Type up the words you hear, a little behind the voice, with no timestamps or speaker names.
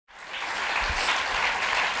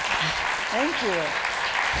Thank you.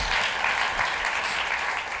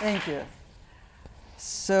 Thank you.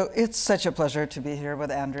 So it's such a pleasure to be here with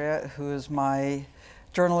Andrea, who is my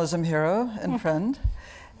journalism hero and friend.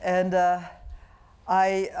 And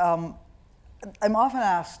I'm often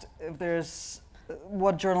asked if there's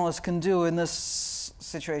what journalists can do in this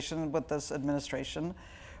situation with this administration,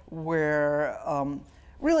 where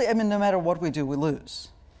really, I mean, no matter what we do, we lose.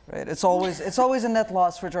 Right? It's always a net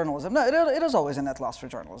loss for journalism. No, it is always a net loss for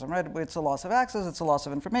journalism, right? It's a loss of access, it's a loss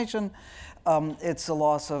of information, it's a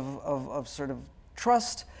loss of sort of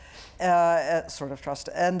trust,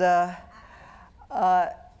 and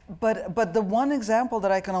but the one example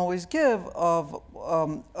that I can always give of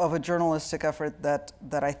a journalistic effort that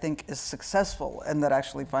I think is successful and that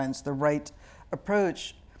actually finds the right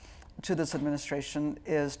approach to this administration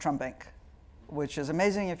is Trump Inc., which is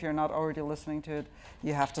amazing. If you're not already listening to it,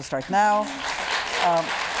 you have to start now.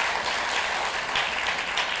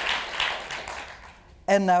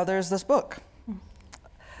 And now there's this book,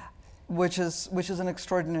 which is an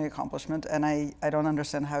extraordinary accomplishment, and I don't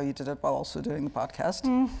understand how you did it while also doing the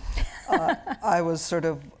podcast. I was sort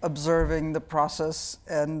of observing the process,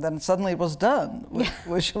 and then suddenly it was done,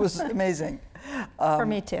 which was amazing. For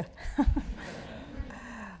me too.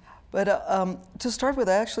 But to start with,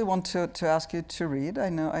 I actually want to ask you to read. I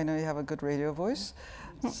know you have a good radio voice.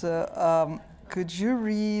 So could you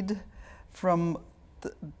read from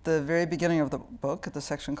the very beginning of the book, the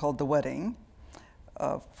section called The Wedding,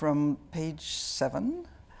 from page 7?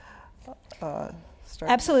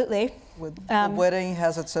 Absolutely. With The Wedding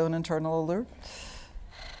has its own internal allure.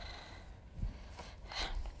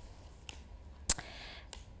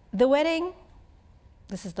 The wedding,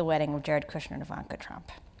 this is the wedding of Jared Kushner and Ivanka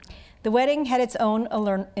Trump. The wedding had its own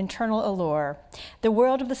internal allure. The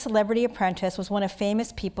world of The Celebrity Apprentice was one of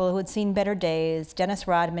famous people who had seen better days: Dennis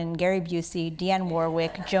Rodman, Gary Busey, Dionne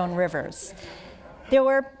Warwick, Joan Rivers. There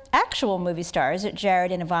were actual movie stars at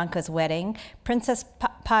Jared and Ivanka's wedding: Princess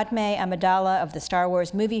Padme Amidala of the Star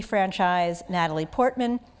Wars movie franchise, Natalie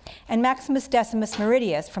Portman, and Maximus Decimus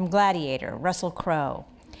Meridius from Gladiator, Russell Crowe.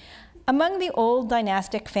 Among the old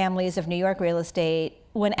dynastic families of New York real estate,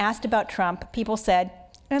 when asked about Trump, people said,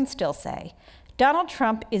 and still say, Donald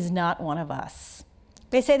Trump is not one of us.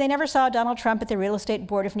 They say they never saw Donald Trump at the Real Estate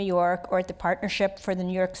Board of New York or at the Partnership for the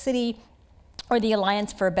New York City or the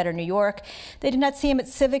Alliance for a Better New York. They did not see him at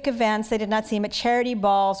civic events. They did not see him at charity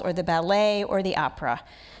balls or the ballet or the opera.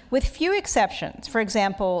 With few exceptions, for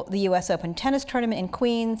example, the US Open tennis tournament in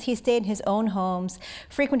Queens, he stayed in his own homes,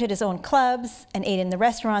 frequented his own clubs, and ate in the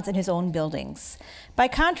restaurants in his own buildings. By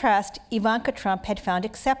contrast, Ivanka Trump had found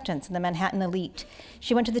acceptance in the Manhattan elite.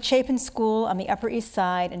 She went to the Chapin School on the Upper East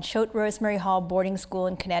Side and Choate Rosemary Hall boarding school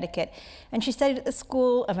in Connecticut, and she studied at the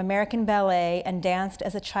School of American Ballet and danced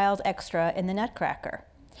as a child extra in the Nutcracker.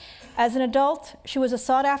 As an adult, she was a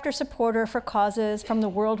sought-after supporter for causes from the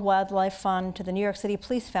World Wildlife Fund to the New York City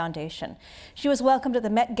Police Foundation. She was welcomed at the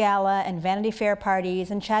Met Gala and Vanity Fair parties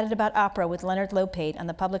and chatted about opera with Leonard Lopate on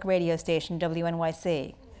the public radio station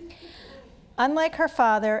WNYC. Unlike her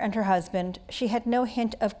father and her husband, she had no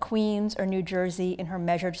hint of Queens or New Jersey in her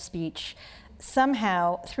measured speech.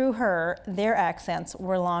 Somehow, through her, their accents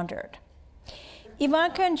were laundered.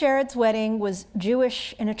 Ivanka and Jared's wedding was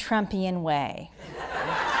Jewish in a Trumpian way.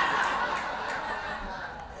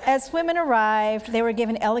 As women arrived, they were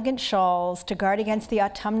given elegant shawls to guard against the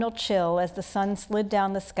autumnal chill as the sun slid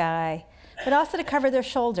down the sky, but also to cover their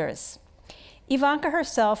shoulders. Ivanka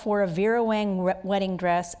herself wore a Vera Wang wedding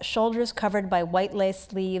dress, shoulders covered by white lace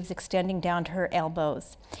sleeves extending down to her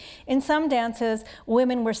elbows. In some dances,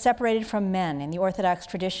 women were separated from men in the Orthodox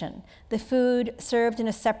tradition. The food, served in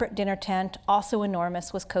a separate dinner tent, also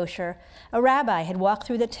enormous, was kosher. A rabbi had walked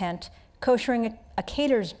through the tent, koshering a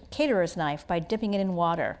caterer's knife by dipping it in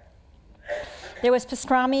water. There was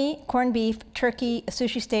pastrami, corned beef, turkey, a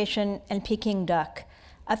sushi station, and Peking duck.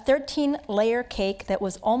 A 13-layer cake that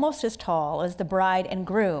was almost as tall as the bride and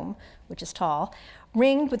groom, which is tall,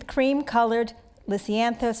 ringed with cream-colored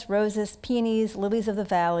lisianthus, roses, peonies, lilies of the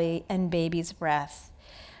valley, and baby's breath.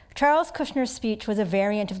 Charles Kushner's speech was a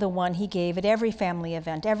variant of the one he gave at every family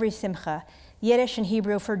event, every simcha, Yiddish and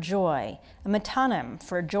Hebrew for joy, a matanim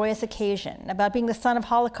for a joyous occasion, about being the son of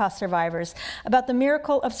Holocaust survivors, about the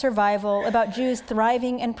miracle of survival, about Jews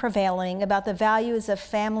thriving and prevailing, about the values of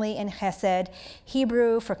family and chesed,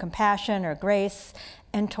 Hebrew for compassion or grace,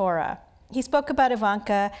 and Torah. He spoke about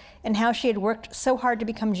Ivanka and how she had worked so hard to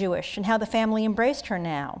become Jewish and how the family embraced her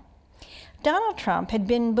now. Donald Trump had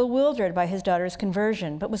been bewildered by his daughter's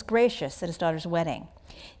conversion, but was gracious at his daughter's wedding.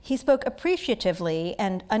 He spoke appreciatively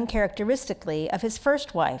and uncharacteristically of his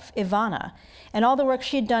first wife, Ivana, and all the work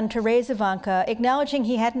she had done to raise Ivanka, acknowledging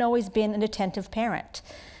he hadn't always been an attentive parent.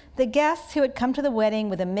 The guests who had come to the wedding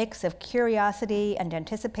with a mix of curiosity and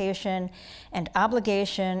anticipation and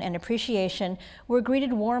obligation and appreciation were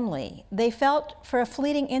greeted warmly. They felt, for a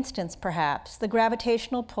fleeting instance perhaps, the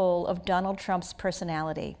gravitational pull of Donald Trump's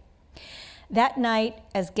personality. That night,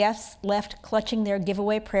 as guests left clutching their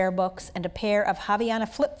giveaway prayer books and a pair of Havaiana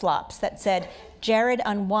flip-flops that said Jared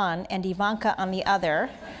on one and Ivanka on the other,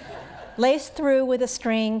 laced through with a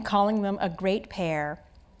string calling them a great pair,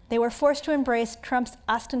 they were forced to embrace Trump's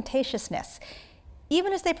ostentatiousness,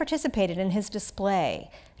 even as they participated in his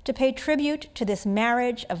display, to pay tribute to this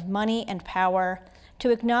marriage of money and power, to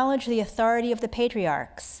acknowledge the authority of the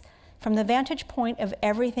patriarchs. From the vantage point of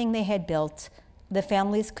everything they had built, the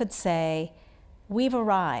families could say, "We've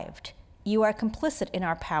arrived. You are complicit in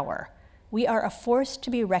our power. We are a force to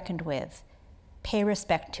be reckoned with. Pay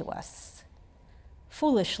respect to us."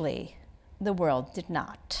 Foolishly, the world did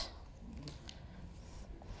not.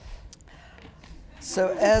 So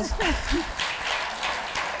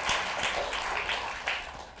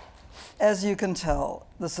as you can tell,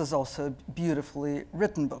 this is also a beautifully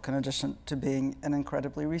written book, in addition to being an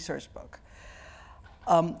incredibly researched book.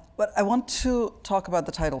 But I want to talk about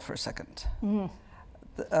the title for a second.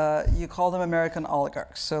 Mm-hmm. You call them American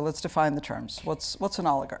oligarchs, so let's define the terms. What's an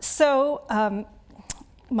oligarch? So,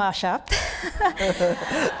 Masha,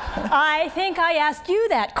 I think I asked you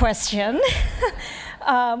that question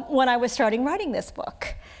when I was starting writing this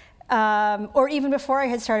book. Or even before I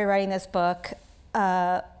had started writing this book,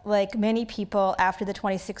 like many people after the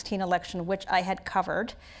 2016 election, which I had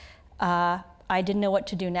covered, I didn't know what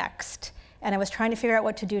to do next. And I was trying to figure out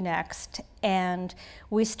what to do next. And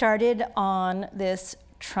we started on this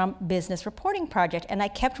Trump business reporting project, and I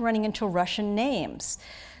kept running into Russian names.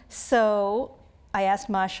 So I asked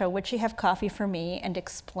Masha, would she have coffee for me and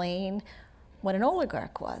explain what an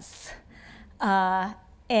oligarch was?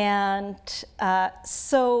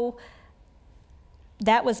 So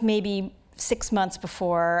that was maybe 6 months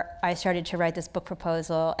before I started to write this book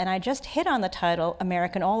proposal, and I just hit on the title,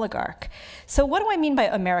 American Oligarch. So what do I mean by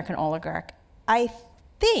American oligarch? I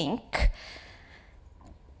think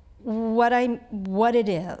what it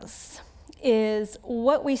is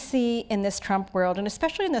what we see in this Trump world, and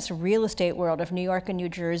especially in this real estate world of New York and New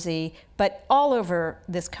Jersey, but all over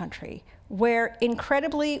this country, where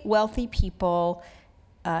incredibly wealthy people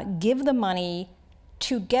give the money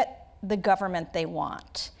to get the government they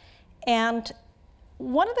want. And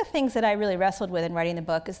one of the things that I really wrestled with in writing the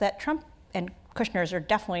book is that Trump and Kushners are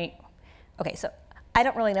definitely, okay, so I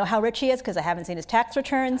don't really know how rich he is because I haven't seen his tax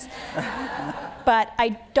returns, but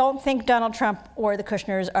I don't think Donald Trump or the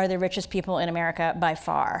Kushners are the richest people in America by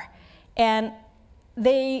far. And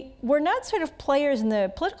they were not sort of players in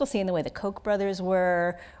the political scene the way the Koch brothers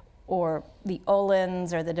were, or the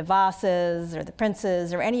Olins, or the DeVosses, or the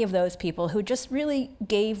Princes, or any of those people who just really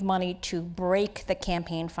gave money to break the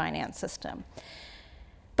campaign finance system.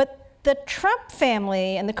 But the Trump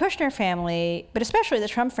family and the Kushner family, but especially the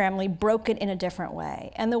Trump family, broke it in a different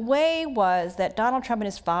way. And the way was that Donald Trump and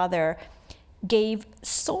his father gave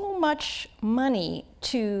so much money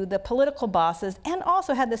to the political bosses and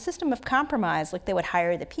also had the system of compromise, like they would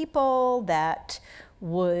hire the people that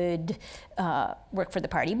would work for the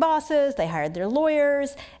party bosses, they hired their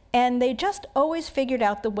lawyers, and they just always figured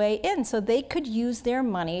out the way in so they could use their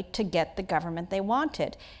money to get the government they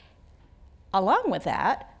wanted. Along with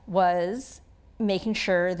that was making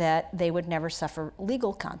sure that they would never suffer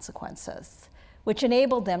legal consequences, which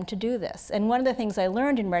enabled them to do this. And one of the things I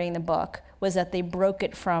learned in writing the book was that they broke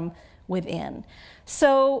it from within.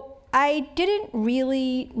 So I didn't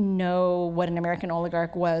really know what an American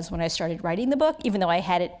oligarch was when I started writing the book, even though I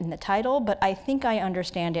had it in the title, but I think I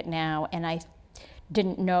understand it now, and I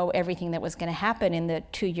didn't know everything that was going to happen in the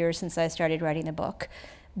 2 years since I started writing the book.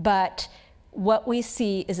 But what we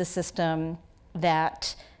see is a system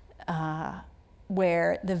that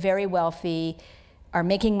where the very wealthy are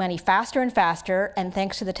making money faster and faster, and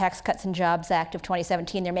thanks to the Tax Cuts and Jobs Act of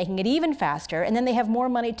 2017, they're making it even faster, and then they have more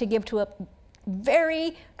money to give to a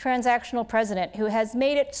very transactional president who has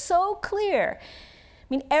made it so clear. I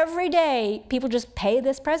mean, every day people just pay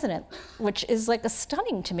this president, which is like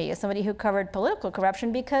stunning to me as somebody who covered political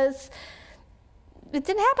corruption, because it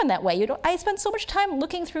didn't happen that way. I spent so much time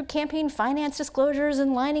looking through campaign finance disclosures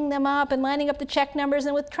and lining them up and lining up the check numbers,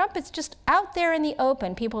 and with Trump it's just out there in the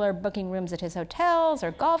open. People are booking rooms at his hotels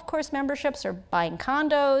or golf course memberships or buying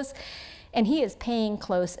condos, and he is paying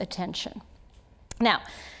close attention. Now,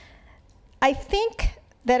 I think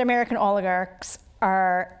that American oligarchs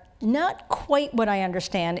are not quite what I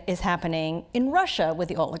understand is happening in Russia with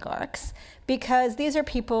the oligarchs, because these are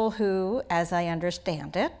people who, as I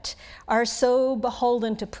understand it, are so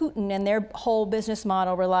beholden to Putin, and their whole business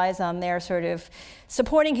model relies on their sort of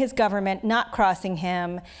supporting his government, not crossing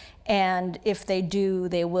him, and if they do,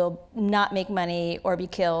 they will not make money or be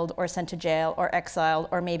killed or sent to jail or exiled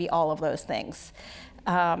or maybe all of those things.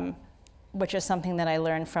 Which is something that I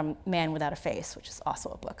learned from Man Without a Face, which is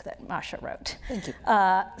also a book that Masha wrote. Thank you.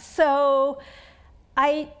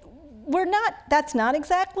 That's not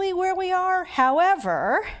exactly where we are.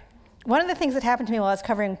 However, one of the things that happened to me while I was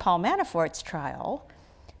covering Paul Manafort's trial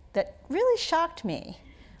that really shocked me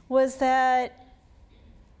was that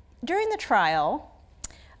during the trial,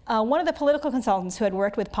 one of the political consultants who had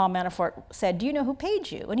worked with Paul Manafort said, "Do you know who paid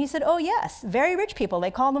you?" And he said, "Oh yes, very rich people.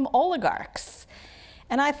 They call them oligarchs."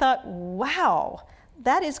 And I thought, wow,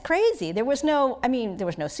 that is crazy. There was no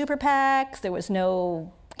super PACs, there was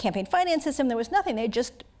no campaign finance system, there was nothing. They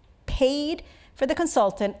just paid for the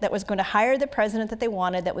consultant that was going to hire the president that they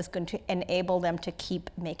wanted, that was going to enable them to keep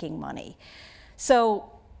making money.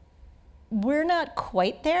 So we're not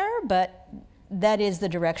quite there, but that is the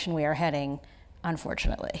direction we are heading,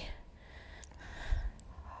 unfortunately.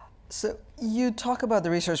 So you talk about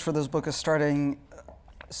the research for this book as starting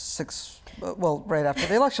right after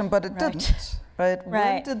the election, but it didn't, right?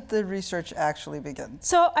 When did the research actually begin?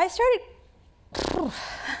 So I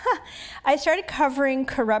started covering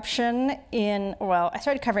corruption I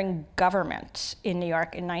started covering government in New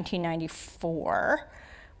York in 1994,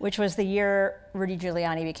 which was the year Rudy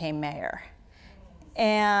Giuliani became mayor.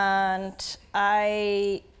 And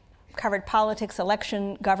I covered politics,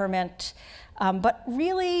 election, government, but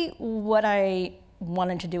really what I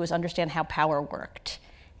wanted to do was understand how power worked.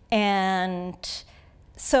 And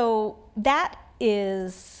so that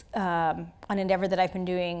is an endeavor that I've been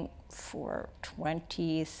doing for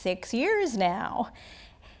 26 years now.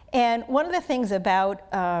 And one of the things about,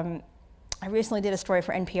 I recently did a story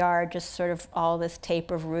for NPR, just sort of all this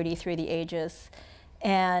tape of Rudy through the ages.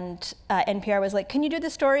 And NPR was like, "Can you do the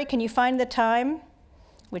story? Can you find the time?"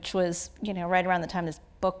 Which was, right around the time this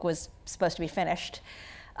book was supposed to be finished.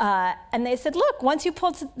 And they said, "Look, once you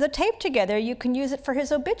pull the tape together, you can use it for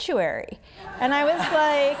his obituary." And I was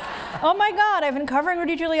like, oh my God, I've been covering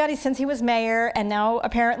Rudy Giuliani since he was mayor, and now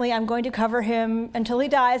apparently I'm going to cover him until he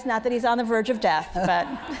dies, not that he's on the verge of death, but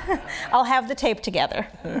I'll have the tape together.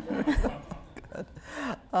 Good.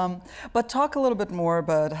 But talk a little bit more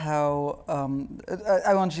about how,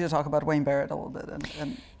 I want you to talk about Wayne Barrett a little bit.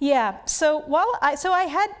 Yeah,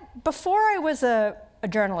 before I was a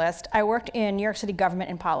journalist, I worked in New York City government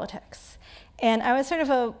and politics. And I was sort of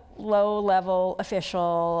a low-level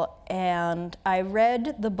official, and I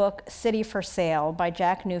read the book City for Sale by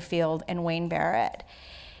Jack Newfield and Wayne Barrett.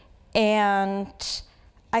 And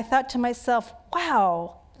I thought to myself,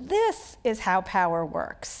 wow, this is how power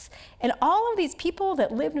works. And all of these people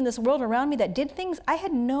that lived in this world around me that did things, I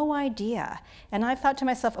had no idea. And I thought to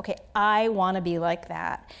myself, okay, I want to be like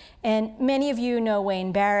that. And many of you know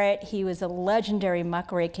Wayne Barrett. He was a legendary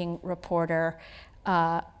muckraking reporter,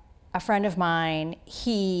 a friend of mine.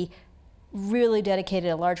 He really dedicated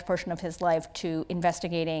a large portion of his life to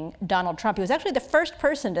investigating Donald Trump. He was actually the first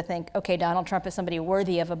person to think, okay, Donald Trump is somebody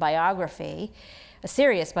worthy of a biography, a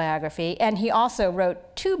serious biography. And he also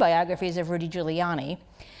wrote 2 biographies of Rudy Giuliani.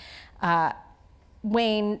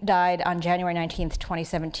 Wayne died on January 19th,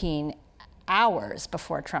 2017, hours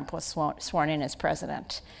before Trump was sworn in as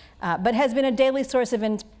president, but has been a daily source of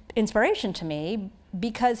inspiration to me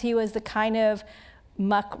because he was the kind of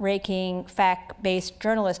muckraking, fact-based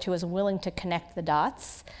journalist who was willing to connect the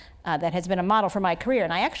dots. That has been a model for my career,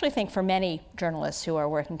 and I actually think for many journalists who are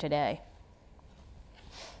working today.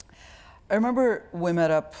 I remember we met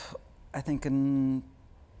up, I think in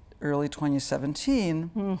early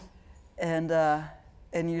 2017, and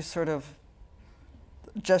you sort of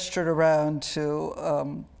gestured around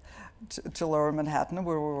to Lower Manhattan,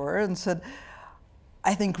 where we were, and said,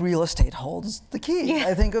 "I think real estate holds the key. Yeah.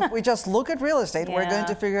 I think if we just look at real estate, we're going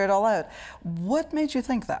to figure it all out." What made you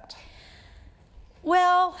think that?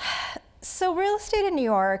 Well, so real estate in New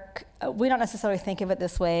York, we don't necessarily think of it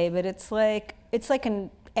this way, but it's like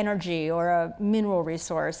an energy or a mineral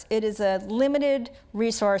resource. It is a limited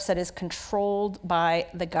resource that is controlled by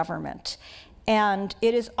the government. And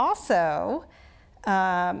it is also,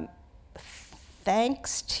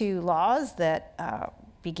 thanks to laws that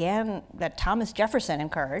that Thomas Jefferson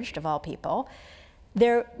encouraged, of all people,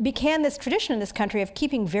 there began this tradition in this country of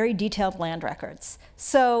keeping very detailed land records.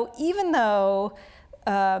 So even though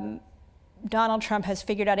Donald Trump has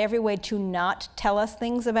figured out every way to not tell us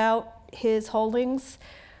things about his holdings,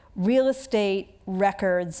 real estate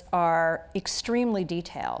records are extremely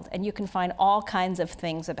detailed, and you can find all kinds of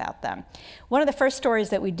things about them. One of the first stories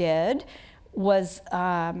that we did was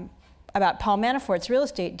about Paul Manafort's real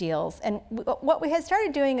estate deals. And what we had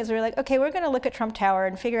started doing is we were like, okay, we're going to look at Trump Tower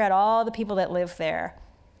and figure out all the people that live there.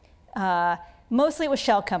 Mostly it was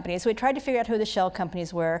shell companies. So we tried to figure out who the shell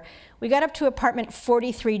companies were. We got up to apartment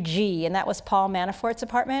 43G, and that was Paul Manafort's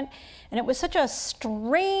apartment. And it was such a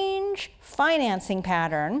strange financing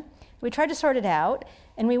pattern. We tried to sort it out,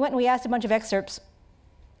 and we went and we asked a bunch of experts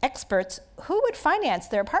who would finance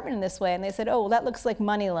their apartment in this way, and they said, oh, well, that looks like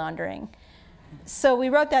money laundering. So we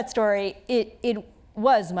wrote that story. It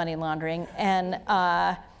was money laundering, and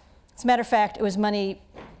as a matter of fact, it was money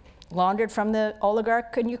laundered from the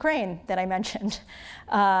oligarch in Ukraine that I mentioned.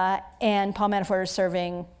 And Paul Manafort is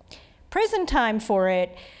serving prison time for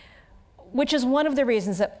it, which is one of the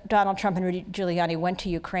reasons that Donald Trump and Rudy Giuliani went to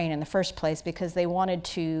Ukraine in the first place, because they wanted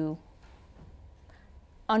to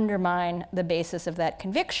undermine the basis of that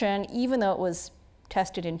conviction, even though it was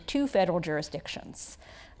tested in 2 federal jurisdictions.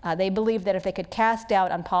 They believed that if they could cast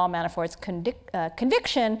doubt on Paul Manafort's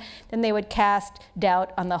conviction, then they would cast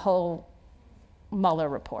doubt on the whole Mueller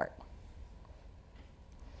report.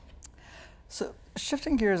 So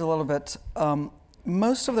shifting gears a little bit,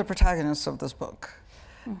 most of the protagonists of this book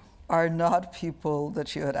are not people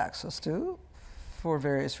that you had access to for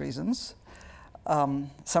various reasons.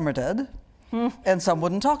 Some are dead, and some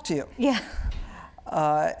wouldn't talk to you. Yeah.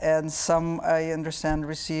 And some, I understand,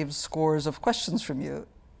 received scores of questions from you.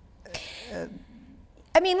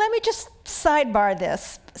 I mean, let me just sidebar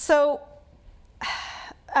this. So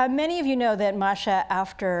many of you know that Masha,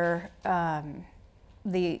 after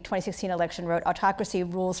the 2016 election, wrote Autocracy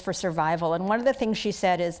Rules for Survival. And one of the things she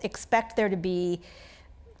said is expect there to be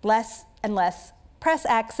less and less press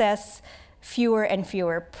access, fewer and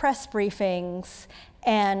fewer press briefings,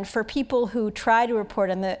 and for people who try to report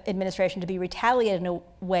on the administration to be retaliated in a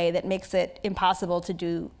way that makes it impossible to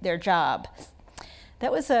do their job.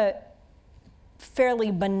 That was a fairly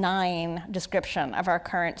benign description of our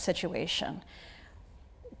current situation.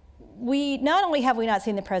 Not only have we not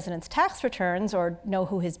seen the president's tax returns or know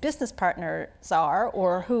who his business partners are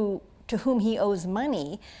or to whom he owes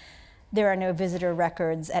money, there are no visitor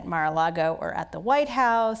records at Mar-a-Lago or at the White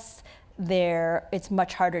House. It's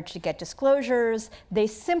much harder to get disclosures. They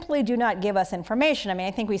simply do not give us information. I mean,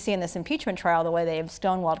 I think we see in this impeachment trial the way they've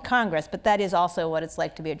stonewalled Congress, but that is also what it's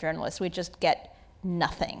like to be a journalist. We just get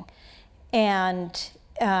nothing. And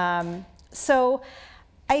so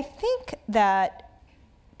I think that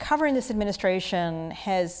covering this administration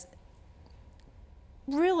has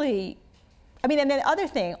really, I mean, and the other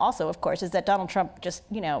thing also, of course, is that Donald Trump just,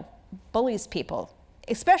 bullies people,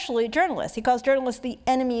 especially journalists. He calls journalists the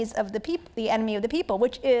enemies of the people, the enemy of the people,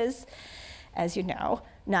 which is, as you know,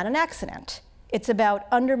 not an accident. It's about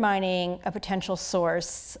undermining a potential power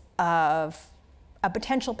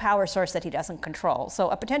source that he doesn't control. So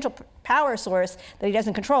a potential power source that he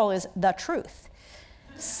doesn't control is the truth.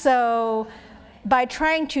 So by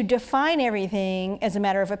trying to define everything as a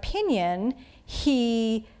matter of opinion,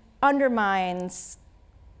 he undermines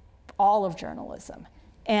all of journalism.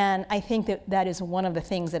 And I think that that is one of the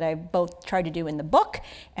things that I both tried to do in the book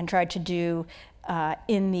and tried to do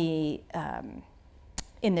in the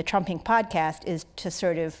Trumping podcast, is to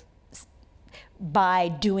sort of, by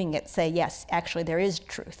doing it, say, yes, actually there is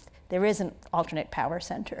truth. There is an alternate power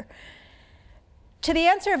center. To the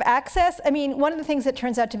answer of access, I mean, one of the things that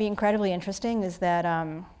turns out to be incredibly interesting is that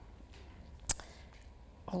a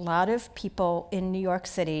lot of people in New York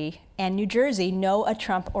City and New Jersey know a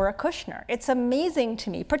Trump or a Kushner. It's amazing to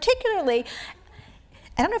me, particularly,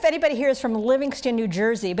 I don't know if anybody here is from Livingston, New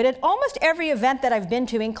Jersey, but at almost every event that I've been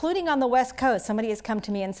to, including on the West Coast, somebody has come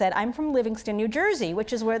to me and said, I'm from Livingston, New Jersey,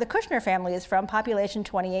 which is where the Kushner family is from, population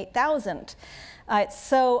 28,000.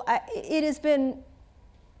 So it has been,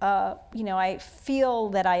 I feel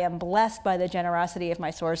that I am blessed by the generosity of my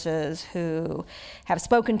sources who have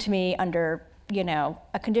spoken to me under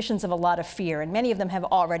conditions of a lot of fear, and many of them have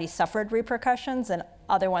already suffered repercussions, and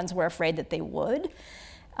other ones were afraid that they would.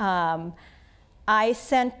 I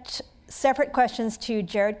sent separate questions to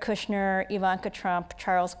Jared Kushner, Ivanka Trump,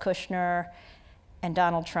 Charles Kushner, and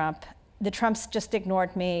Donald Trump. The Trumps just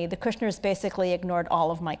ignored me. The Kushners basically ignored all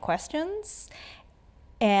of my questions,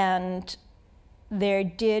 and they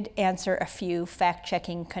did answer a few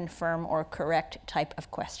fact-checking, confirm, or correct type of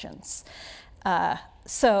questions.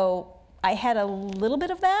 So I had a little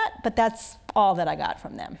bit of that, but that's all that I got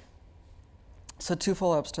from them. So 2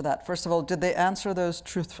 follow-ups to that. First of all, did they answer those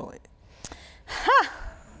truthfully?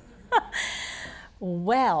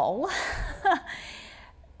 Well,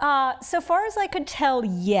 So far as I could tell,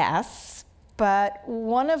 yes. But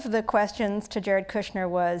one of the questions to Jared Kushner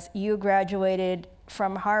was, you graduated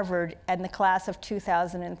from Harvard in the class of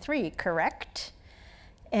 2003, correct?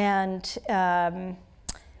 And the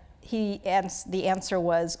answer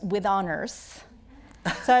was, with honors.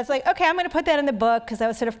 So I was like, okay, I'm going to put that in the book, because that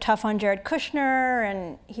was sort of tough on Jared Kushner,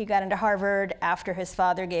 and he got into Harvard after his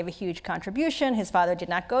father gave a huge contribution. His father did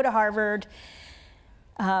not go to Harvard.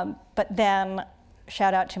 But then,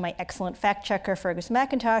 shout out to my excellent fact checker, Fergus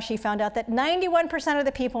McIntosh, he found out that 91% of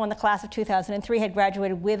the people in the class of 2003 had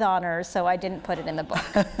graduated with honors, so I didn't put it in the book.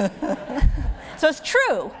 So it's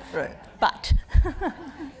true, right. But.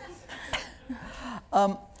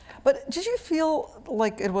 But did you feel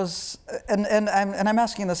like it was, and I'm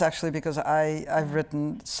asking this actually because I've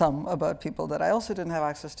written some about people that I also didn't have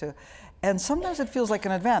access to, and sometimes it feels like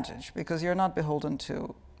an advantage because you're not beholden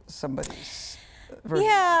to somebody's version.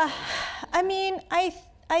 Yeah, I mean, I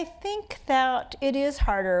think that it is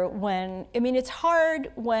harder when, I mean, it's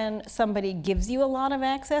hard when somebody gives you a lot of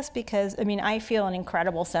access because, I mean, I feel an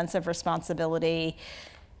incredible sense of responsibility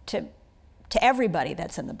to everybody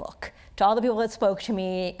that's in the book, to all the people that spoke to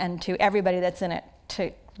me and to everybody that's in it,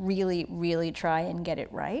 to really, really try and get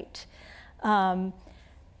it right.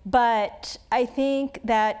 But I think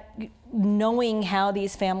that knowing how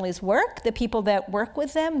these families work, the people that work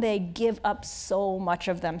with them, they give up so much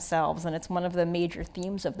of themselves, and it's one of the major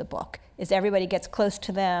themes of the book, is everybody gets close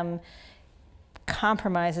to them,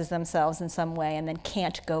 compromises themselves in some way, and then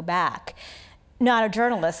can't go back. Not a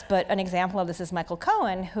journalist, but an example of this is Michael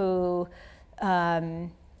Cohen, who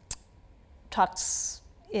talks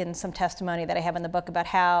in some testimony that I have in the book about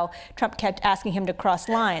how Trump kept asking him to cross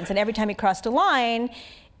lines, and every time he crossed a line,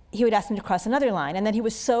 he would ask him to cross another line, and then he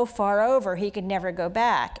was so far over he could never go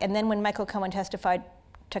back. And then when Michael Cohen testified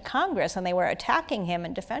to Congress and they were attacking him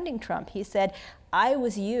and defending Trump, he said, I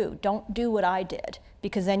was you, don't do what I did,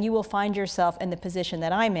 because then you will find yourself in the position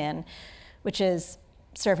that I'm in, which is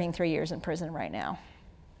serving 3 years in prison right now.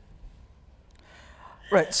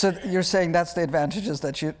 Right, so you're saying that's the advantage, is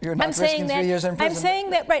that you're not risking 3 years in prison? I'm saying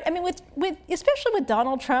that, right, I mean, especially with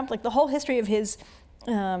Donald Trump, like the whole history of his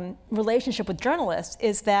relationship with journalists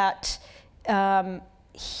is that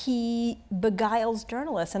he beguiles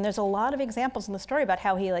journalists, and there's a lot of examples in the story about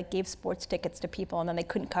how he gave sports tickets to people and then they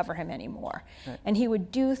couldn't cover him anymore. Right. And he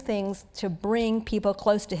would do things to bring people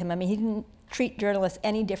close to him. I mean, he didn't treat journalists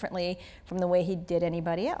any differently from the way he did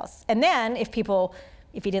anybody else. And then if he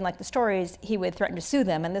didn't like the stories, he would threaten to sue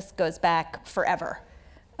them, and this goes back forever,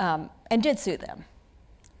 and did sue them.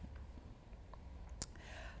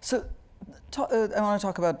 So I want to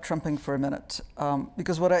talk about Trumping for a minute,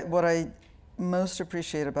 because what I most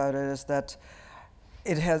appreciate about it is that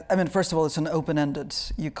it has, I mean, first of all, it's an open-ended,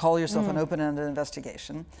 you call yourself an open-ended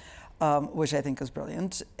investigation, which I think is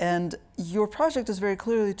brilliant, and your project is very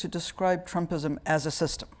clearly to describe Trumpism as a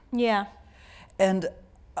system. Yeah. And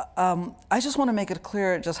I just want to make it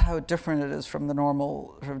clear just how different it is from the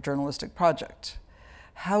normal sort of journalistic project.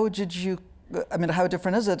 How did you, I mean, how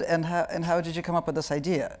different is it, and how did you come up with this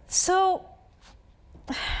idea? So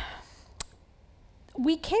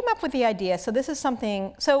we came up with the idea, so this is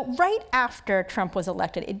something, so right after Trump was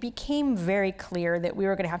elected, it became very clear that we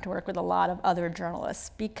were going to have to work with a lot of other journalists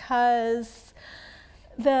because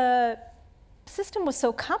the system was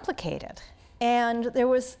so complicated. And there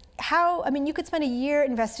was I mean, you could spend a year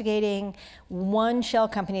investigating one shell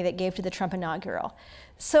company that gave to the Trump inaugural.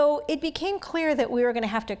 So it became clear that we were going to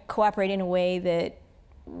have to cooperate in a way that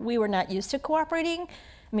we were not used to cooperating.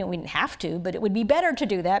 I mean, we didn't have to, but it would be better to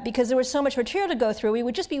do that because there was so much material to go through. We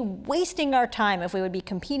would just be wasting our time if we would be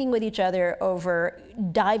competing with each other over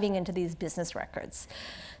diving into these business records.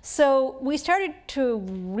 So we started to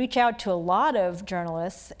reach out to a lot of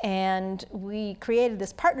journalists, and we created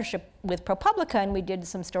this partnership with ProPublica, and we did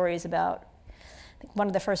some stories about, I think one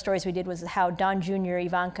of the first stories we did was how Don Jr.,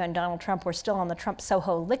 Ivanka, and Donald Trump were still on the Trump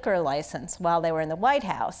Soho liquor license while they were in the White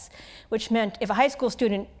House, which meant if a high school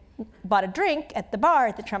student bought a drink at the bar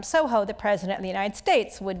at the Trump Soho, the President of the United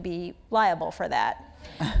States would be liable for that.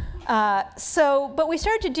 But we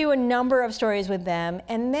started to do a number of stories with them,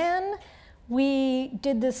 and then we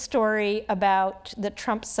did this story about the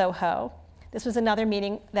Trump Soho. This was another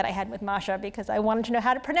meeting that I had with Masha because I wanted to know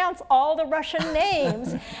how to pronounce all the Russian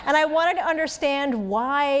names. And I wanted to understand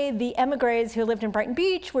why the emigres who lived in Brighton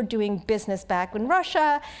Beach were doing business back in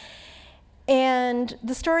Russia. And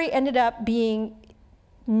the story ended up being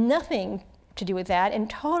nothing to do with that and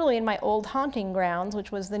totally in my old haunting grounds,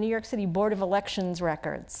 which was the New York City Board of Elections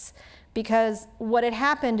records. Because what had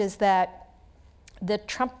happened is that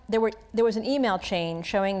there was an email chain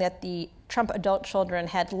showing that the Trump adult children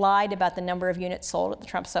had lied about the number of units sold at the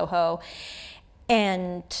Trump Soho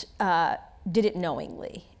and did it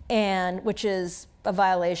knowingly, and which is a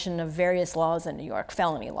violation of various laws in New York,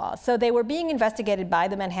 felony laws. So they were being investigated by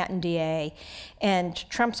the Manhattan DA, and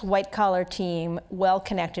Trump's white-collar team,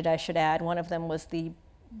 well-connected, I should add. One of them was the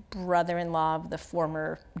brother-in-law of the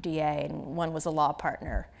former DA, and one was a law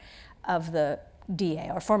partner of the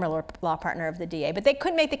DA, or former law partner of the DA. But they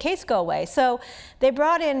couldn't make the case go away. So they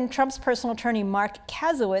brought in Trump's personal attorney, Mark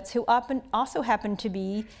Kasowitz, who also happened to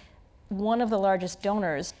be one of the largest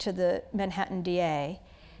donors to the Manhattan DA.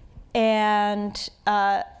 And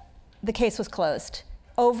the case was closed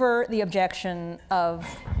over the objection of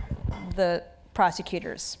the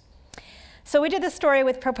prosecutors. So we did this story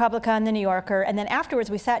with ProPublica and the New Yorker, and then afterwards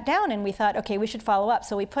we sat down and we thought, okay, we should follow up.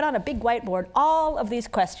 So we put on a big whiteboard all of these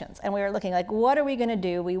questions, and we were looking like, what are we going to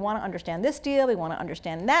do? We want to understand this deal, we want to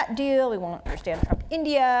understand that deal, we want to understand Trump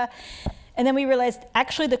India. And then we realized,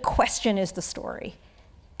 actually, the question is the story.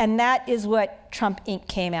 And that is what Trump Inc.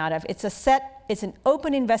 came out of. It's an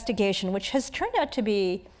open investigation, which has turned out to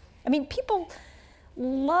be, I mean, people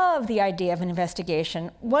love the idea of an investigation.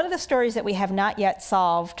 One of the stories that we have not yet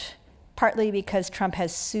solved, partly because Trump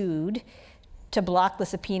has sued to block the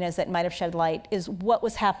subpoenas that might have shed light, is what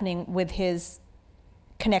was happening with his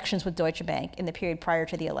connections with Deutsche Bank in the period prior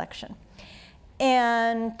to the election.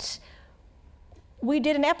 And we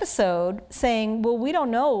did an episode saying, well, we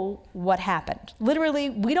don't know what happened.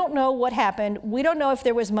 Literally, we don't know what happened. We don't know if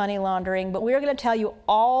there was money laundering, but we are going to tell you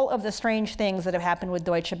all of the strange things that have happened with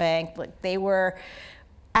Deutsche Bank. Like, they were,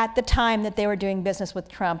 at the time that they were doing business with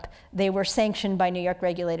Trump, they were sanctioned by New York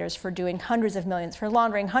regulators for doing hundreds of millions, for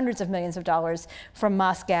laundering hundreds of millions of dollars from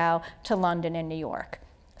Moscow to London and New York.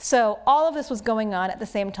 So all of this was going on at the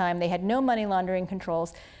same time. They had no money laundering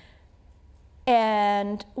controls.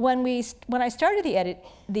 And when I started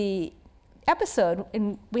the episode,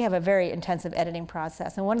 and we have a very intensive editing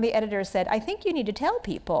process, and one of the editors said, I think you need to tell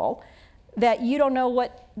people that you don't know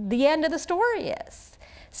what the end of the story is.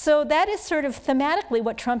 So that is sort of thematically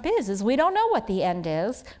what Trump is we don't know what the end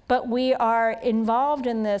is, but we are involved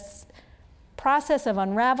in this process of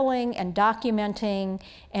unraveling and documenting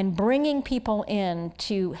and bringing people in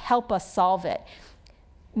to help us solve it.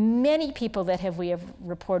 Many people that we have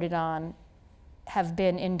reported on have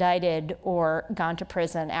been indicted or gone to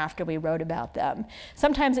prison after we wrote about them.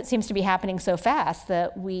 Sometimes it seems to be happening so fast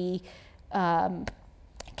that we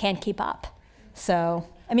can't keep up. So,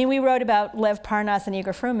 I mean, we wrote about Lev Parnas and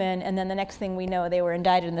Igor Fruman, and then the next thing we know, they were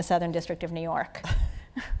indicted in the Southern District of New York.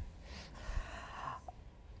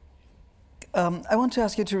 I want to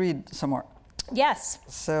ask you to read some more. Yes.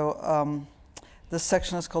 So this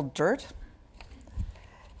section is called Dirt.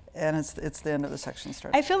 And it's the end of the section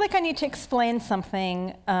start. I feel like I need to explain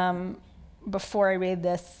something before I read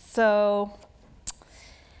this. So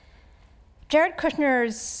Jared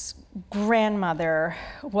Kushner's grandmother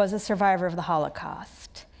was a survivor of the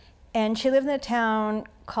Holocaust. And she lived in a town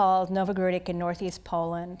called Novogródek in northeast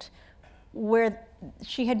Poland, where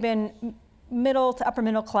she had been middle to upper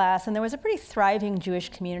middle class, and there was a pretty thriving Jewish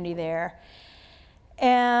community there.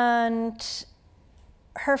 And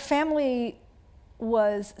her family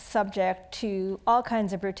was subject to all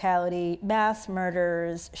kinds of brutality, mass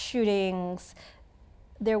murders, shootings.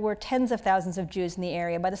 There were tens of thousands of Jews in the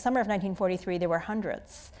area. By the summer of 1943, there were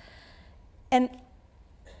hundreds. And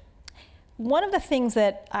one of the things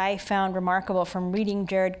that I found remarkable from reading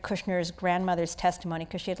Jared Kushner's grandmother's testimony,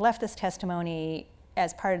 because she had left this testimony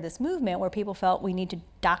as part of this movement where people felt we need to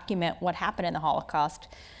document what happened in the Holocaust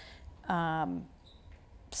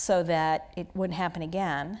so that it wouldn't happen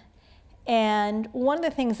again. And one of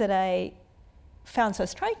the things that I found so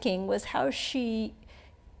striking was how she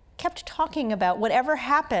kept talking about whatever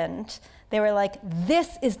happened. They were like,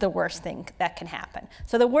 this is the worst thing that can happen.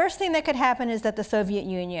 So the worst thing that could happen is that the Soviet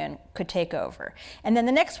Union could take over. And then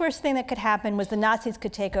the next worst thing that could happen was the Nazis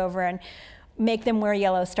could take over and make them wear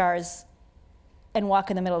yellow stars and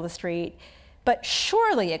walk in the middle of the street. But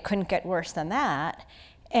surely it couldn't get worse than that.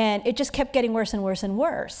 And it just kept getting worse and worse and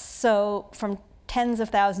worse. So from tens of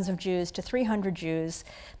thousands of Jews to 300 Jews,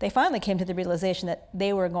 they finally came to the realization that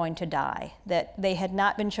they were going to die, that they had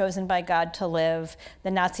not been chosen by God to live.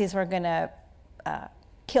 The Nazis were going to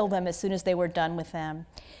kill them as soon as they were done with them.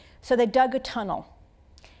 So they dug a tunnel.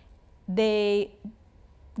 They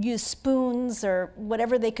used spoons or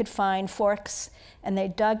whatever they could find, forks, and they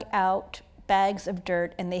dug out bags of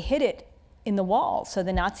dirt and they hid it in the wall so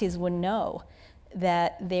the Nazis wouldn't know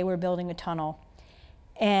that they were building a tunnel.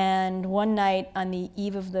 And one night on the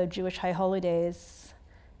eve of the Jewish High Holy Days,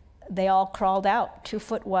 they all crawled out,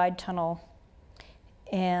 2-foot wide tunnel.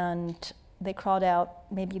 And they crawled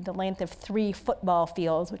out maybe the length of 3 football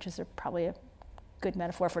fields, which is probably a good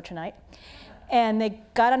metaphor for tonight. And they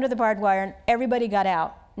got under the barbed wire and everybody got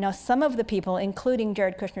out. Now some of the people, including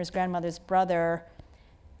Jared Kushner's grandmother's brother,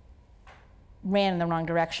 ran in the wrong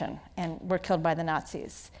direction and were killed by the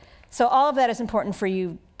Nazis. So all of that is important for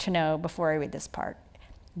you to know before I read this part.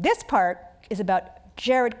 This part is about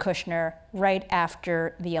Jared Kushner right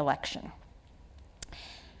after the election.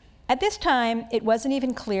 At this time, it wasn't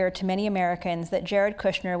even clear to many Americans that Jared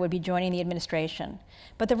Kushner would be joining the administration.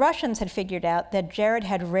 But the Russians had figured out that Jared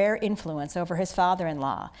had rare influence over his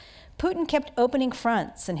father-in-law. Putin kept opening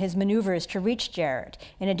fronts in his maneuvers to reach Jared.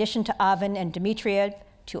 In addition to Ivan and Dmitry,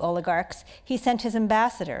 2 oligarchs, he sent his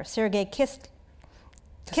ambassador, Sergei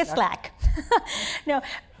Kislyak. No,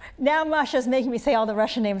 now Masha's making me say all the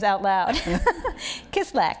Russian names out loud.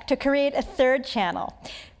 Kislyak, to create a 3rd channel.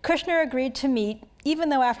 Kushner agreed to meet, even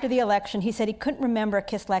though after the election he said he couldn't remember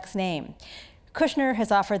Kislyak's name. Kushner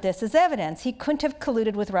has offered this as evidence. He couldn't have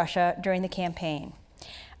colluded with Russia during the campaign.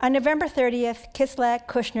 On November 30th, Kislyak,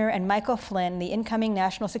 Kushner, and Michael Flynn, the incoming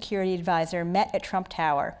national security advisor, met at Trump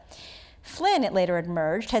Tower. Flynn, it later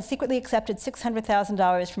emerged, had secretly accepted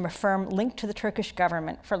 $600,000 from a firm linked to the Turkish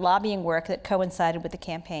government for lobbying work that coincided with the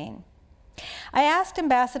campaign. I asked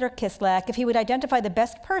Ambassador Kislyak if he would identify the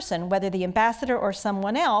best person, whether the ambassador or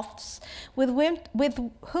someone else, with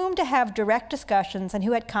whom to have direct discussions and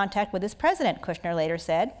who had contact with his president, Kushner later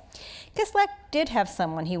said. Kislyak did have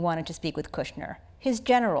someone he wanted to speak with Kushner, his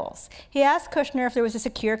generals. He asked Kushner if there was a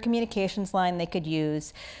secure communications line they could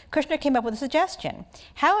use. Kushner came up with a suggestion.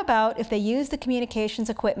 How about if they used the communications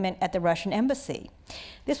equipment at the Russian embassy?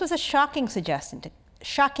 This was a shocking suggestion to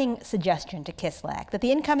Kislyak, that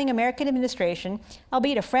the incoming American administration,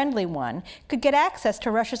 albeit a friendly one, could get access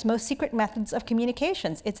to Russia's most secret methods of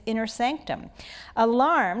communications, its inner sanctum.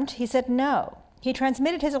 Alarmed, he said no. He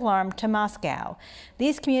transmitted his alarm to Moscow.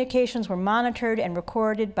 These communications were monitored and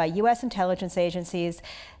recorded by US intelligence agencies.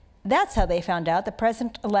 That's how they found out the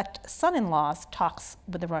President-elect's son-in-law's talks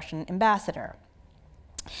with the Russian ambassador.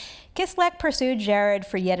 Kislyak pursued Jared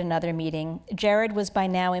for yet another meeting. Jared was by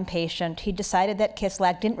now impatient. He decided that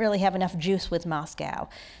Kislyak didn't really have enough juice with Moscow.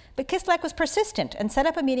 But Kislyak was persistent and set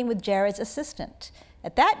up a meeting with Jared's assistant.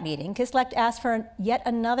 At that meeting, Kislyak asked for yet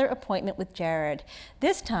another appointment with Jared.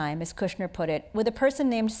 This time, as Kushner put it, with a person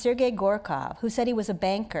named Sergei Gorkov, who said he was a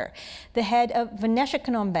banker, the head of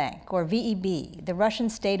Vneshekonombank, or VEB, the Russian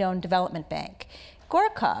state-owned development bank.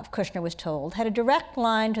 Gorkov, Kushner was told, had a direct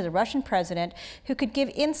line to the Russian president who could give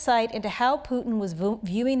insight into how Putin was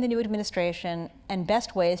viewing the new administration and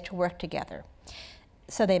best ways to work together.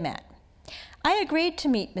 So they met. I agreed to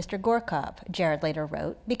meet Mr. Gorkov, Jared later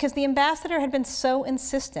wrote, because the ambassador had been so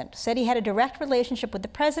insistent, said he had a direct relationship with the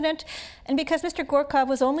president, and because Mr. Gorkov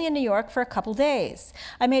was only in New York for a couple days.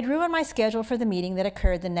 I made room on my schedule for the meeting that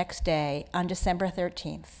occurred the next day on December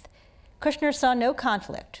 13th. Kushner saw no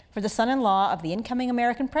conflict for the son-in-law of the incoming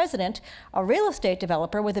American president, a real estate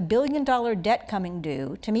developer with $1 billion debt coming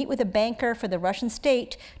due, to meet with a banker for the Russian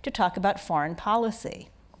state to talk about foreign policy.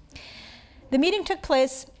 The meeting took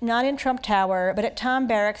place not in Trump Tower, but at Tom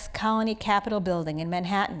Barrack's Colony Capitol building in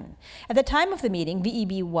Manhattan. At the time of the meeting,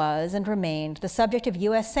 VEB was and remained the subject of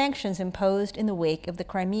US sanctions imposed in the wake of the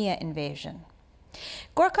Crimea invasion.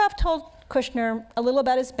 Gorkov told Kushner a little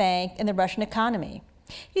about his bank and the Russian economy.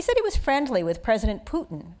 He said he was friendly with President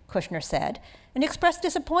Putin, Kushner said, and expressed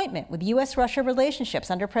disappointment with US-Russia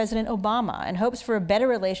relationships under President Obama and hopes for a better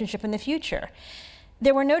relationship in the future.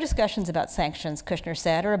 There were no discussions about sanctions, Kushner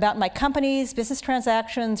said, or about my companies, business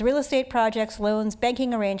transactions, real estate projects, loans,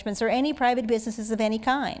 banking arrangements, or any private businesses of any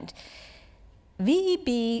kind.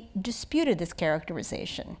 VEB disputed this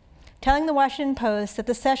characterization, telling the Washington Post that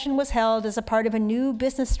the session was held as a part of a new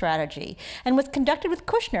business strategy and was conducted with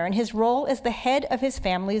Kushner in his role as the head of his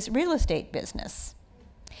family's real estate business.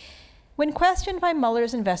 When questioned by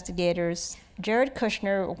Mueller's investigators, Jared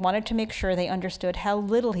Kushner wanted to make sure they understood how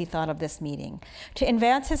little he thought of this meeting, to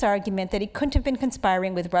advance his argument that he couldn't have been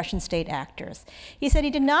conspiring with Russian state actors. He said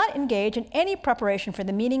he did not engage in any preparation for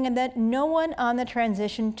the meeting and that no one on the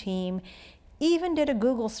transition team even did a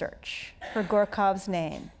Google search for Gorkov's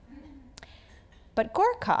name. But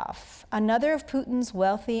Gorkov, another of Putin's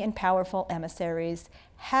wealthy and powerful emissaries,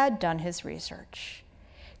 had done his research.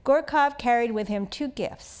 Gorkov carried with him 2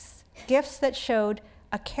 gifts, gifts that showed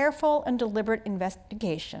a careful and deliberate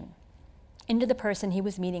investigation into the person he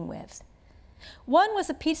was meeting with. One was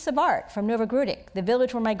a piece of art from Novogrudok, the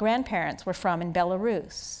village where my grandparents were from in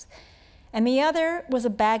Belarus. And the other was a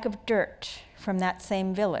bag of dirt from that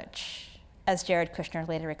same village, as Jared Kushner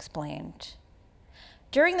later explained.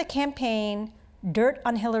 During the campaign, Dirt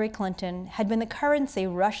on Hillary Clinton had been the currency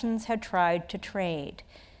Russians had tried to trade.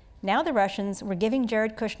 Now the Russians were giving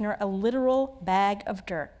Jared Kushner a literal bag of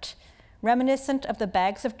dirt, reminiscent of the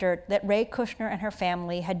bags of dirt that Ray Kushner and her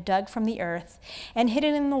family had dug from the earth and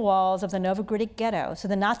hidden in the walls of the Novogradic ghetto so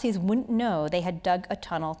the Nazis wouldn't know they had dug a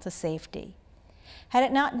tunnel to safety. Had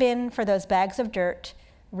it not been for those bags of dirt,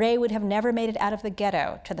 Ray would have never made it out of the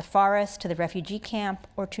ghetto, to the forest, to the refugee camp,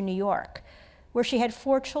 or to New York, where she had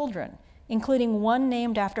 4 children, including one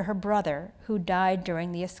named after her brother who died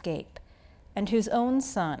during the escape, and whose own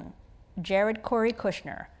son, Jared Corey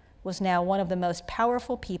Kushner, was now one of the most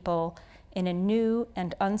powerful people in a new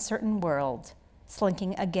and uncertain world,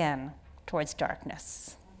 slinking again towards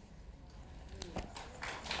darkness.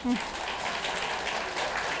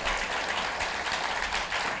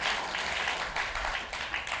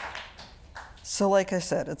 So like I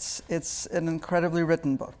said, it's an incredibly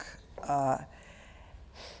written book.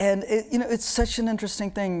 And it's such an interesting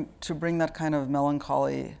thing to bring that kind of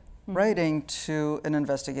melancholy writing to an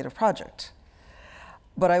investigative project.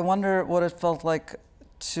 But I wonder what it felt like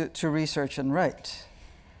to research and write.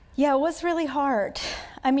 Yeah, it was really hard.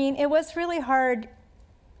 I mean, it was really hard.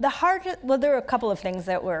 Well, there were a couple of things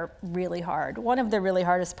that were really hard. One of the really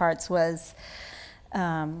hardest parts was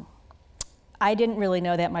I didn't really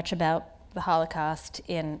know that much about the Holocaust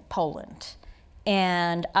in Poland.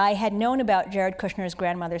 And I had known about Jared Kushner's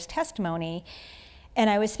grandmother's testimony, and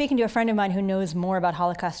I was speaking to a friend of mine who knows more about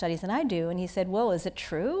Holocaust studies than I do, and he said, well, is it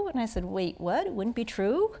true? And I said, wait, what? It wouldn't be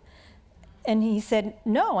true? And he said,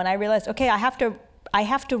 no. And I realized, okay, I have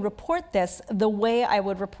to report this the way I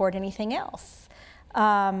would report anything else.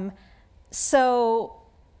 So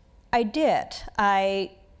I did.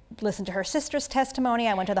 I listened to her sister's testimony.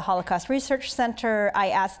 I went to the Holocaust Research Center. I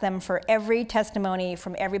asked them for every testimony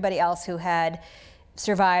from everybody else who had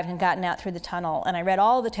survived and gotten out through the tunnel, and I read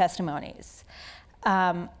all the testimonies.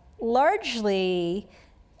 Largely,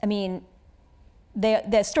 I mean,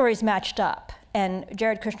 the stories matched up, and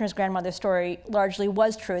Jared Kushner's grandmother's story largely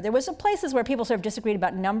was true. There was some places where people sort of disagreed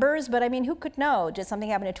about numbers, but I mean, who could know? Did something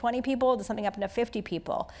happen to 20 people? Did something happen to 50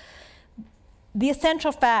 people? The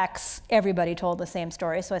essential facts, everybody told the same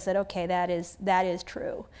story, so I said, okay, that is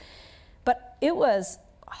true. But it was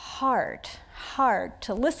hard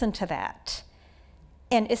to listen to that.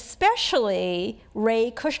 And especially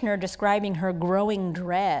Ray Kushner describing her growing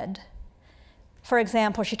dread. For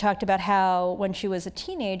example, she talked about how when she was a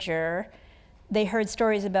teenager, they heard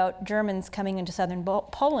stories about Germans coming into southern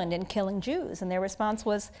Poland and killing Jews, and their response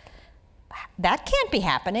was, that can't be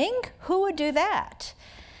happening. Who would do that?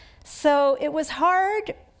 So it was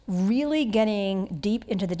hard really getting deep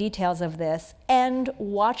into the details of this and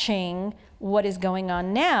watching what is going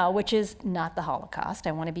on now, which is not the Holocaust,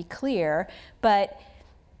 I want to be clear, but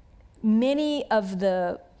many of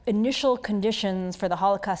the initial conditions for the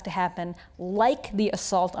Holocaust to happen, like the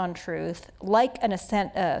assault on truth, like an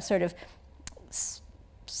sort of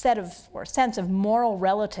sense of moral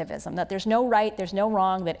relativism, that there's no right, there's no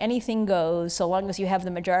wrong, that anything goes so long as you have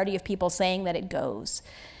the majority of people saying that it goes.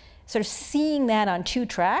 Sort of seeing that on 2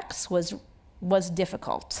 tracks was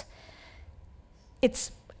difficult.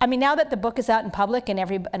 I mean, now that the book is out in public and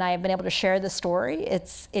I have been able to share the story,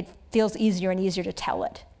 it feels easier and easier to tell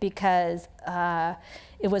it, because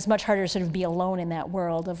it was much harder to sort of be alone in that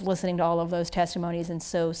world of listening to all of those testimonies and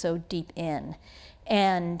so deep in.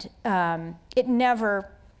 And it never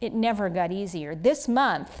got easier. This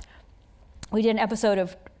month, we did an episode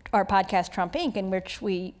of our podcast, Trump Inc., in which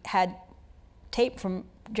we had tape from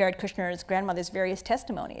Jared Kushner's grandmother's various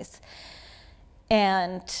testimonies.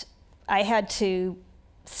 And I had to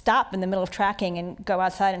stop in the middle of tracking and go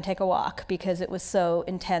outside and take a walk because it was so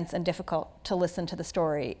intense and difficult to listen to the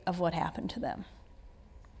story of what happened to them.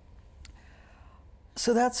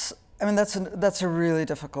 So that's a really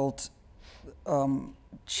difficult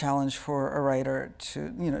challenge for a writer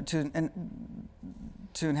to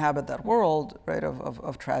inhabit that world, right,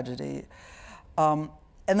 of tragedy.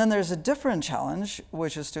 And then there's a different challenge,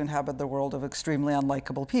 which is to inhabit the world of extremely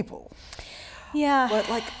unlikable people. Yeah. But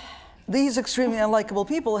like, these extremely unlikable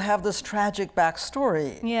people have this tragic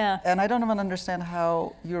backstory. Yeah. And I don't even understand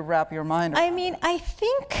how you wrap your mind around it. I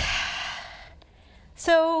think,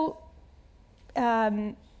 so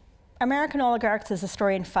American Oligarchs is a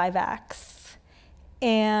story in 5 acts.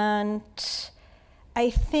 And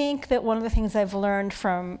I think that one of the things I've learned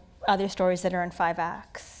from other stories that are in 5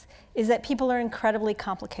 acts is that people are incredibly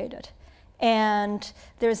complicated. And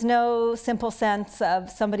there's no simple sense of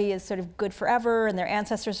somebody is sort of good forever and their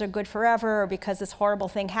ancestors are good forever, or because this horrible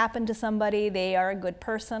thing happened to somebody, they are a good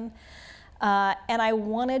person. And I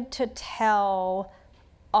wanted to tell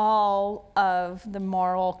all of the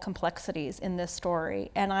moral complexities in this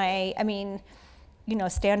story. And I mean, you know,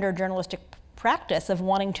 standard journalistic practice of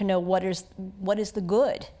wanting to know what is the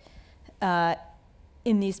good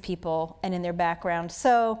in these people and in their background.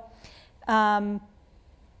 So, and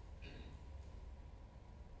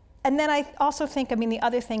then I also think, I mean, the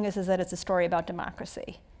other thing is that it's a story about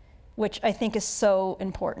democracy, which I think is so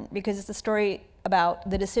important, because it's a story about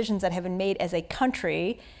the decisions that have been made as a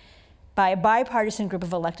country by a bipartisan group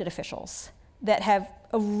of elected officials that have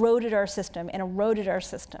eroded our system and eroded our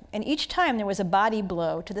system. And each time there was a body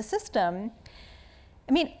blow to the system.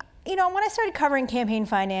 I mean, you know, when I started covering campaign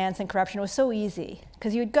finance and corruption, it was so easy,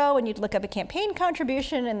 because you'd go and you'd look up a campaign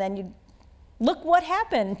contribution, and then you'd look what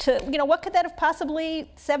happened to, you know, what could that have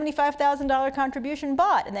possibly $75,000 contribution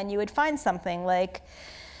bought? And then you would find something like,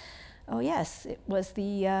 oh yes, it was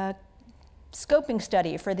the scoping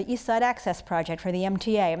study for the East Side Access Project for the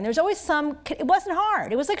MTA. I mean, there's always some, it wasn't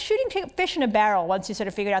hard. It was like shooting fish in a barrel once you sort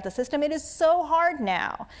of figured out the system. It is so hard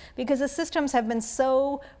now, because the systems have been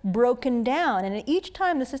so broken down. And each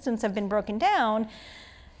time the systems have been broken down,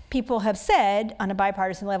 people have said on a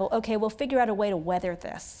bipartisan level, okay, we'll figure out a way to weather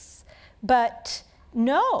this. But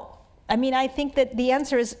no. I mean, I think that the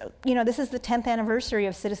answer is, you know, this is the 10th anniversary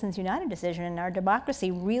of Citizens United decision, and our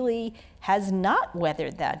democracy really has not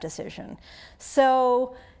weathered that decision.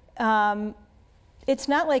 So it's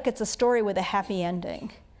not like it's a story with a happy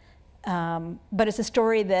ending, but it's a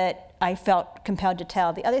story that I felt compelled to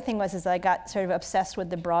tell. The other thing was I got sort of obsessed with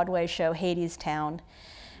the Broadway show Hadestown,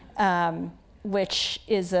 which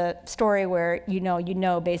is a story where you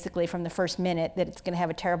know basically from the first minute that it's going to have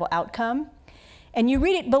a terrible outcome. And you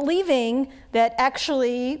read it believing that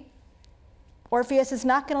actually Orpheus is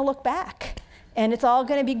not going to look back, and it's all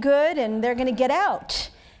going to be good, and they're going to get out.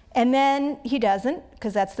 And then he doesn't,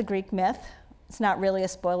 because that's the Greek myth. It's not really a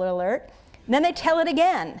spoiler alert. And then they tell it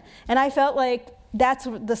again. And I felt like that's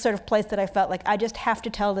the sort of place that I felt like I just have to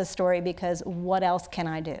tell this story, because what else can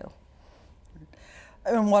I do?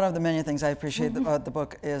 And one of the many things I appreciate about the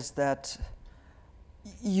book is that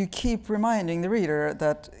you keep reminding the reader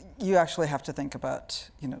that you actually have to think about,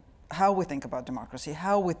 you know, how we think about democracy,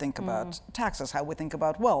 how we think about taxes, how we think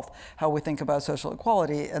about wealth, how we think about social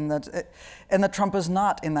equality, and that Trump is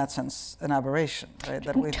not, in that sense, an aberration, right?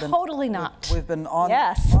 That we've totally not. We've been on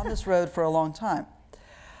on this road for a long time.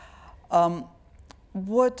 I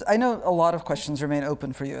know a lot of questions remain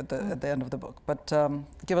open for you at the end of the book, but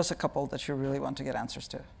give us a couple that you really want to get answers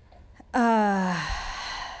to.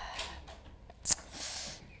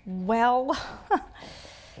 Well,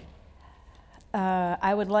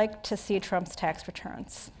 I would like to see Trump's tax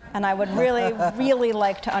returns, and I would really, really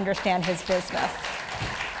like to understand his business.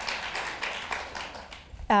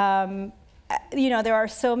 You know, there are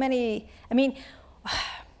so many, I mean,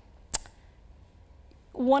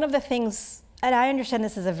 one of the things, and I understand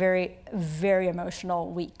this is a very, very emotional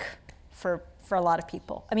week for a lot of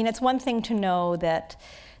people. I mean, it's one thing to know that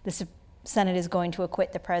the Senate is going to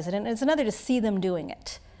acquit the president, and it's another to see them doing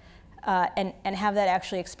it. And have that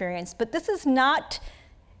actually experienced. But this is not,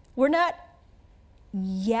 we're not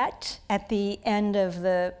yet at the end of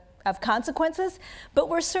consequences, but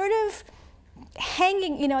we're sort of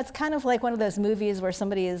hanging, you know, it's kind of like one of those movies where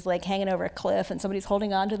somebody is like hanging over a cliff and somebody's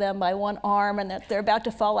holding on to them by one arm and that they're about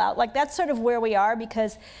to fall out. Like that's sort of where we are,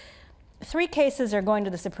 because 3 cases are going to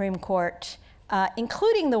the Supreme Court,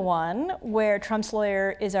 including the one where Trump's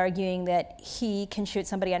lawyer is arguing that he can shoot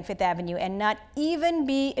somebody on Fifth Avenue and not even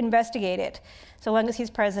be investigated so long as he's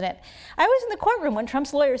president. I was in the courtroom when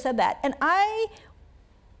Trump's lawyer said that, and I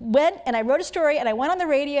went and I wrote a story and I went on the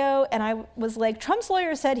radio and I was like, Trump's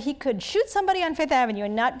lawyer said he could shoot somebody on Fifth Avenue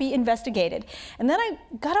and not be investigated. And then I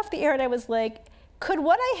got off the air and I was like, could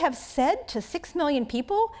what I have said to 6 million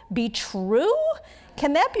people be true?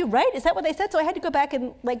 Can that be right? Is that what they said? So I had to go back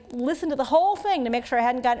and like listen to the whole thing to make sure I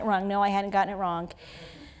hadn't gotten it wrong. No, I hadn't gotten it wrong.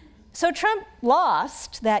 So Trump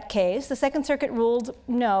lost that case. The Second Circuit ruled,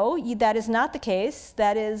 no, that is not the case.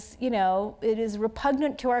 That is, you know, it is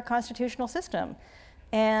repugnant to our constitutional system.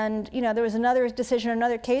 And, you know, there was another decision,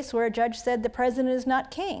 another case where a judge said the president is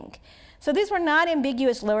not king. So these were not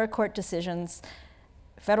ambiguous lower court decisions,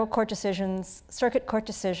 federal court decisions, circuit court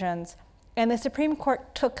decisions, and the Supreme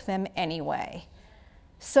Court took them anyway.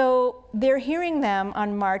 So they're hearing them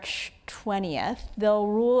on March 20th. They'll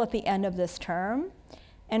rule at the end of this term.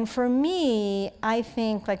 And for me, I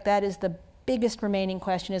think like that is the biggest remaining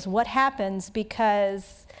question, is what happens,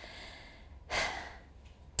 because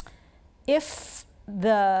if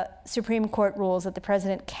the Supreme Court rules that the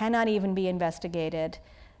president cannot even be investigated,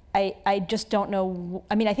 I just don't know.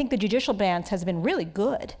 I mean, I think the judicial balance has been really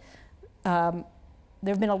good.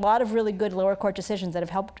 there have been a lot of really good lower court decisions that have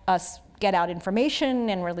helped us get out information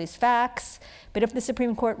and release facts. But if the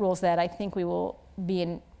Supreme Court rules that, I think we will be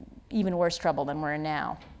in even worse trouble than we're in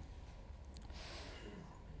now.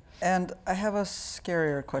 And I have a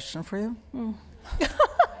scarier question for you.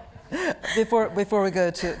 Before we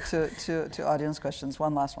go to audience questions,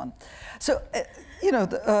 one last one. So, you know,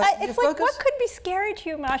 it's like, what could be scary to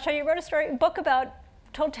you, Masha? You wrote a book about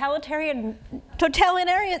totalitarianism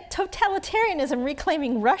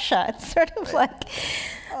reclaiming Russia. It's sort of like...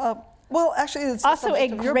 well, actually, it's also a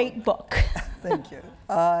great book. Thank you.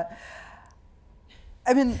 I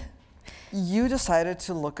mean, you decided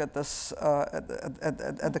to look at this,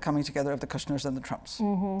 at the coming together of the Kushners and the Trumps,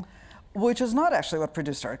 which is not actually what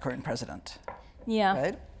produced our current president.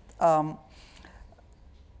 Yeah. Right?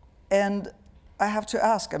 And I have to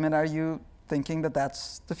ask, I mean, are you thinking that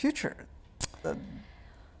that's the future?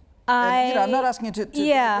 I'm not asking you to make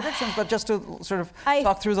predictions, but just to sort of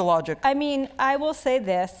talk through the logic. I mean, I will say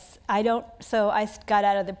this. So I got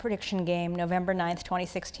out of the prediction game November 9th,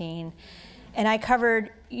 2016, and I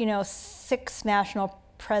covered, 6 national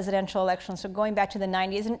presidential elections, so going back to the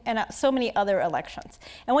 90s, and so many other elections.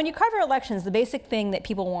 And when you cover elections, the basic thing that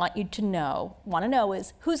people want to know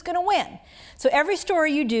is who's going to win. So every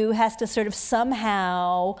story you do has to sort of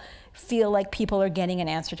somehow feel like people are getting an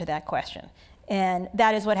answer to that question. And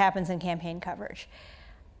that is what happens in campaign coverage.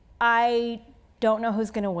 I don't know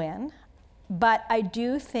who's going to win, but I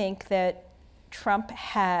do think that Trump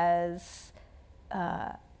has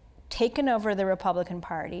taken over the Republican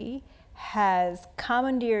Party, has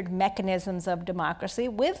commandeered mechanisms of democracy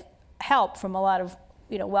with help from a lot of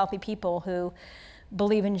wealthy people who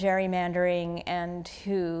believe in gerrymandering and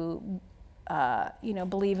who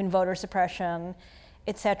believe in voter suppression,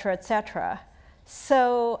 et cetera, et cetera.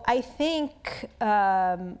 So I think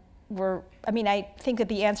I think that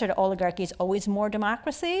the answer to oligarchy is always more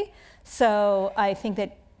democracy. So I think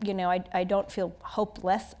that I don't feel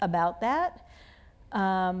hopeless about that.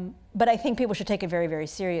 But I think people should take it very, very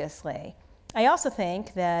seriously. I also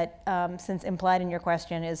think that since implied in your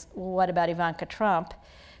question is what about Ivanka Trump,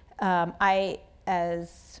 I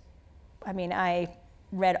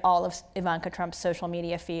read all of Ivanka Trump's social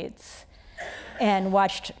media feeds and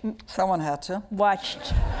watched. Someone had to.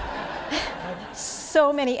 Watched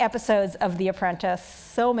so many episodes of The Apprentice,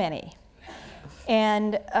 so many.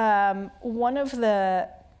 And one of the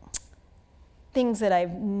things that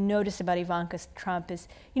I've noticed about Ivanka Trump is,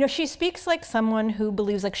 she speaks like someone who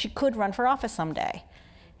believes like she could run for office someday.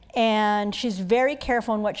 And she's very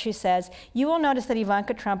careful in what she says. You will notice that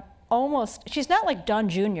Ivanka Trump she's not like Don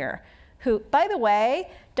Jr., who, by the way,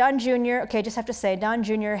 Don Jr., okay, just have to say, Don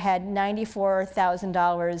Jr. had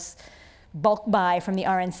 $94,000 bulk buy from the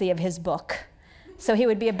RNC of his book. So he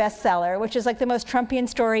would be a bestseller, which is like the most Trumpian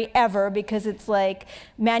story ever because it's like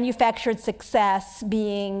manufactured success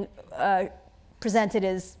being presented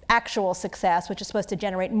as actual success, which is supposed to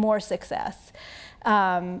generate more success.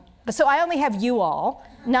 But so I only have you all,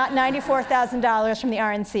 not $94,000 from the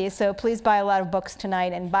RNC, so please buy a lot of books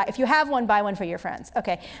tonight and if you have one, buy one for your friends.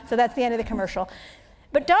 Okay, so that's the end of the commercial.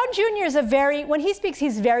 But Don Jr. is when he speaks,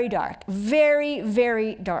 he's very dark, very,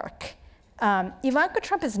 very dark. Ivanka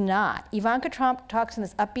Trump is not. Ivanka Trump talks in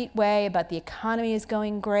this upbeat way about the economy is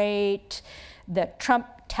going great, the Trump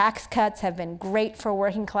tax cuts have been great for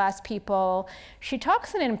working class people. She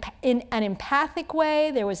talks in an empathic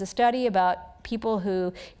way. There was a study about people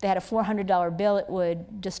who, if they had a $400 bill, it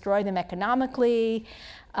would destroy them economically.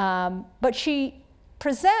 But she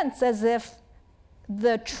presents as if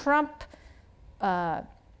the Trump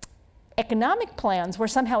economic plans were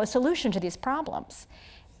somehow a solution to these problems.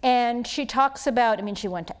 And she talks about, she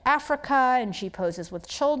went to Africa and she poses with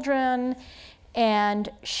children, and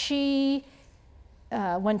she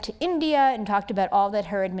went to India and talked about all that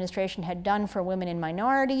her administration had done for women and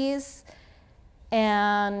minorities.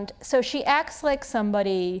 And so she acts like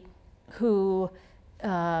somebody who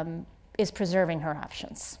is preserving her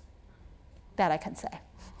options. That I can say.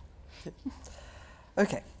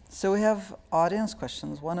 Okay, so we have audience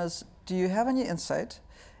questions. One is, do you have any insight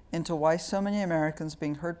into why so many Americans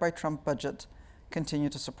being hurt by Trump budget continue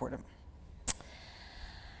to support him?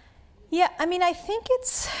 Yeah, I think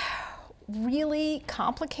it's really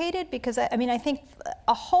complicated because I think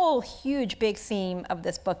a whole huge big theme of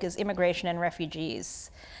this book is immigration and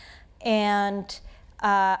refugees. And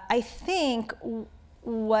I think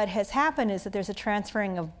what has happened is that there's a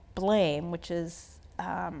transferring of blame, which is,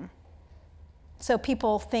 so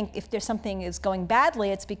people think if there's something is going badly,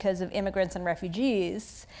 it's because of immigrants and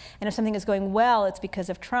refugees. And if something is going well, it's because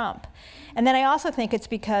of Trump. And then I also think it's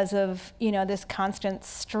because of, this constant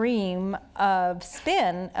stream of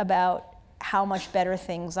spin about how much better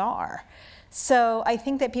things are. So I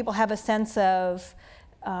think that people have a sense of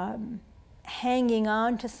hanging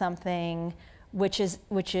on to something which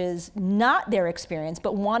is not their experience,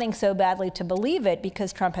 but wanting so badly to believe it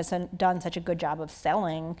because Trump has done such a good job of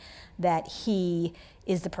selling that he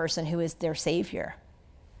is the person who is their savior.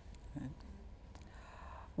 Right.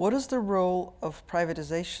 What is the role of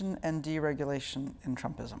privatization and deregulation in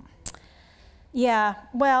Trumpism? Yeah,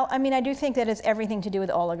 well, I mean, I do think that it's everything to do with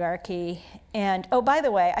oligarchy. And, oh, by the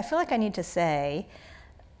way, I feel like I need to say,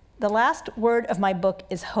 the last word of my book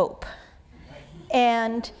is hope.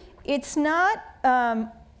 And it's not,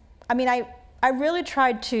 I mean, I really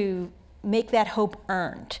tried to make that hope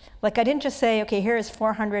earned. Like, I didn't just say, okay, here is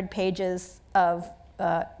 400 pages of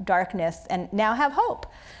darkness, and now have hope.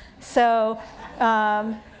 So,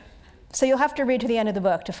 so you'll have to read to the end of the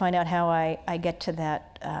book to find out how I get to that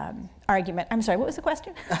argument. I'm sorry, what was the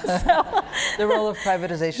question? The role of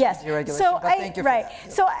privatization yes. and deregulation. So Thank you for right.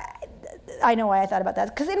 that. So I know why I thought about that.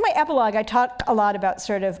 Because in my epilogue, I talked a lot about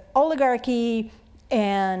sort of oligarchy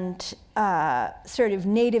and sort of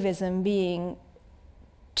nativism being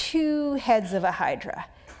two heads of a hydra.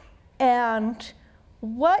 And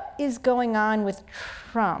what is going on with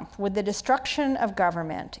Trump, with the destruction of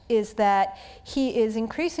government, is that he is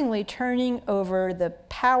increasingly turning over the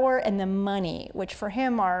power and the money, which for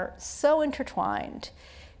him are so intertwined,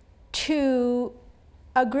 to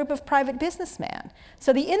a group of private businessmen.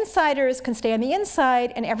 So the insiders can stay on the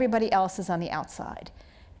inside and everybody else is on the outside.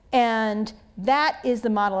 And that is the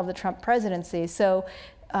model of the Trump presidency. So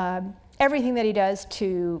everything that he does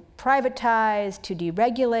to privatize, to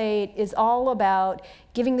deregulate, is all about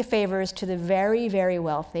giving the favors to the very, very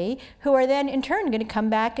wealthy, who are then in turn going to come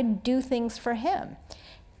back and do things for him.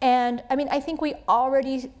 And I mean, I think we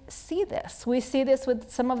already see this. We see this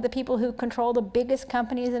with some of the people who control the biggest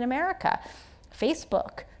companies in America.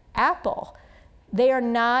 Facebook, Apple, they are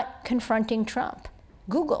not confronting Trump.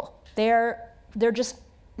 Google, they're just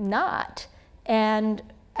not. And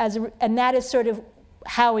that is sort of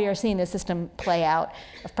how we are seeing the system play out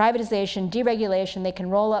of privatization, deregulation. They can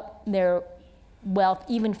roll up their wealth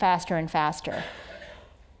even faster and faster.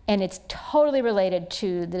 And it's totally related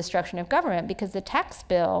to the destruction of government, because the tax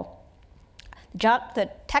bill, the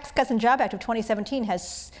Tax Cuts and Jobs Act of 2017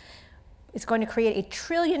 is going to create $1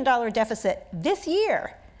 trillion deficit this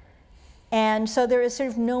year. And so there is sort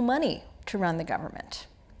of no money to run the government.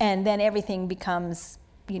 And then everything becomes,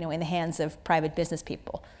 you know, in the hands of private business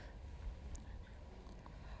people.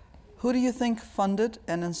 Who do you think funded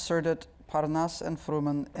and inserted Parnas and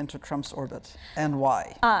Fruman into Trump's orbit, and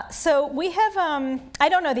why? So we have, I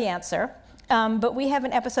don't know the answer, but we have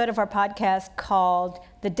an episode of our podcast called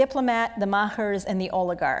The Diplomat, the Mahers, and the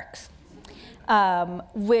Oligarchs,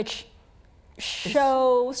 which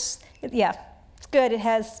shows, yeah, it's good. It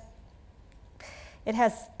has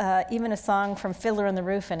even a song from Fiddler on the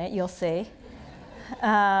Roof in it, you'll see.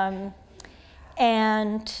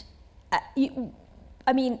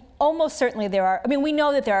 I mean, almost certainly there are, I mean, we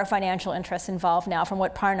know that there are financial interests involved now from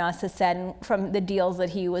what Parnas has said and from the deals that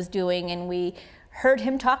he was doing, and we heard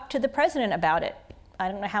him talk to the president about it.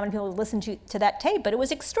 I don't know how many people listened to that tape, but it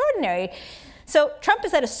was extraordinary. So Trump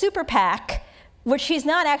is at a super PAC, which he's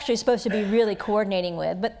not actually supposed to be really coordinating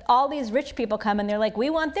with, but all these rich people come and they're like, we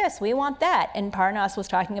want this, we want that. And Parnas was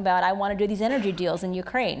talking about, I want to do these energy deals in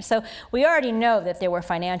Ukraine. So we already know that there were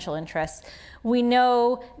financial interests. We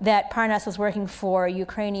know that Parnas was working for a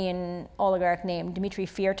Ukrainian oligarch named Dmitry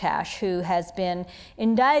Firtash, who has been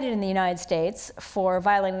indicted in the United States for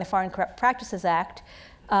violating the Foreign Corrupt Practices Act,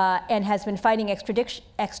 and has been fighting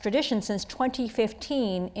extradition since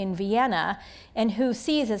 2015 in Vienna, and who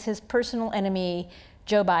sees as his personal enemy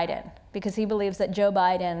Joe Biden, because he believes that Joe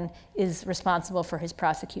Biden is responsible for his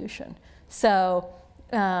prosecution. So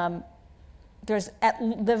there's at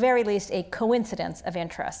the very least a coincidence of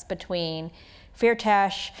interest between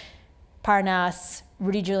Firtash, Parnas,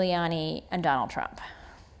 Rudy Giuliani, and Donald Trump.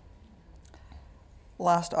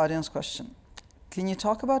 Last audience question. Can you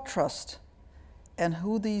talk about trust and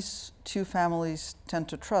who these two families tend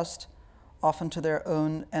to trust, often to their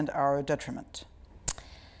own and our detriment?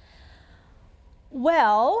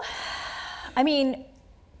 Well, I mean,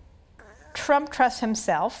 Trump trusts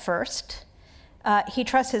himself first. He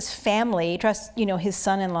trusts his family, he trusts, you know, his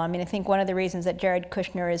son-in-law. I mean, I think one of the reasons that Jared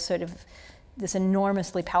Kushner is sort of this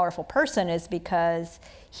enormously powerful person is because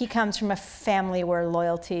he comes from a family where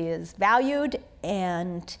loyalty is valued,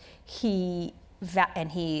 and he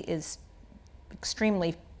is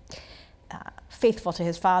extremely faithful to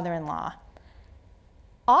his father-in-law.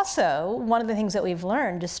 Also, one of the things that we've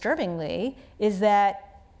learned, disturbingly, is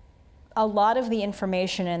that a lot of the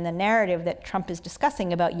information and the narrative that Trump is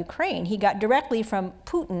discussing about Ukraine, he got directly from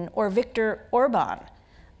Putin or Viktor Orban.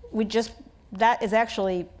 That is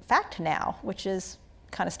actually fact now, which is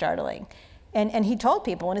kind of startling. And he told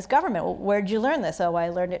people in his government, well, where'd you learn this? Oh, I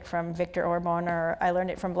learned it from Viktor Orban, or I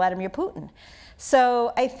learned it from Vladimir Putin.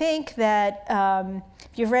 So I think that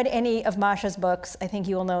if you've read any of Masha's books, I think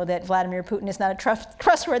you will know that Vladimir Putin is not a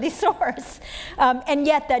trustworthy source. And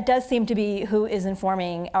yet that does seem to be who is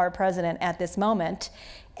informing our president at this moment.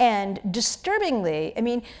 And disturbingly, I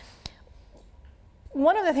mean,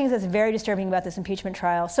 one of the things that's very disturbing about this impeachment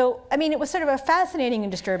trial, so, I mean, it was sort of a fascinating and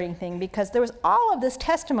disturbing thing because there was all of this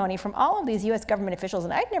testimony from all of these US government officials,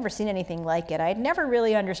 and I'd never seen anything like it. I'd never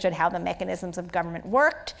really understood how the mechanisms of government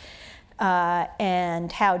worked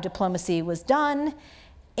and how diplomacy was done.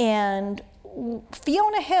 And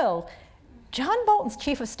Fiona Hill, John Bolton's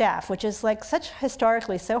chief of staff, which is like such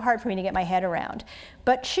historically so hard for me to get my head around,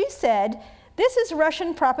 but she said, this is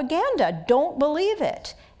Russian propaganda, don't believe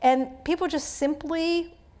it. And people just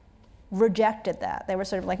simply rejected that. They were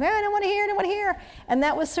sort of like, no, I don't want to hear, I don't want to hear. And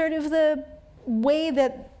that was sort of the way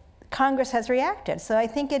that Congress has reacted. So I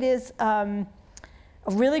think it is a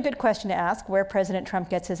really good question to ask where President Trump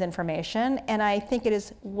gets his information. And I think it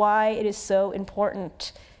is why it is so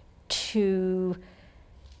important to,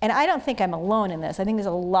 and I don't think I'm alone in this. I think there's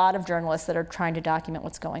a lot of journalists that are trying to document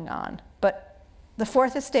what's going on. But the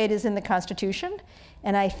fourth estate is in the Constitution.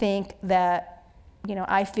 And I think that, you know,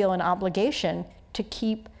 I feel an obligation to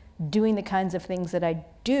keep doing the kinds of things that I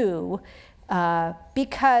do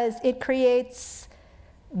because it creates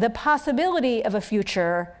the possibility of a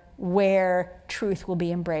future where truth will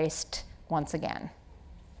be embraced once again.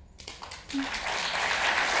 We're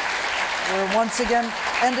once again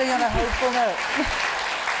ending on a hopeful note.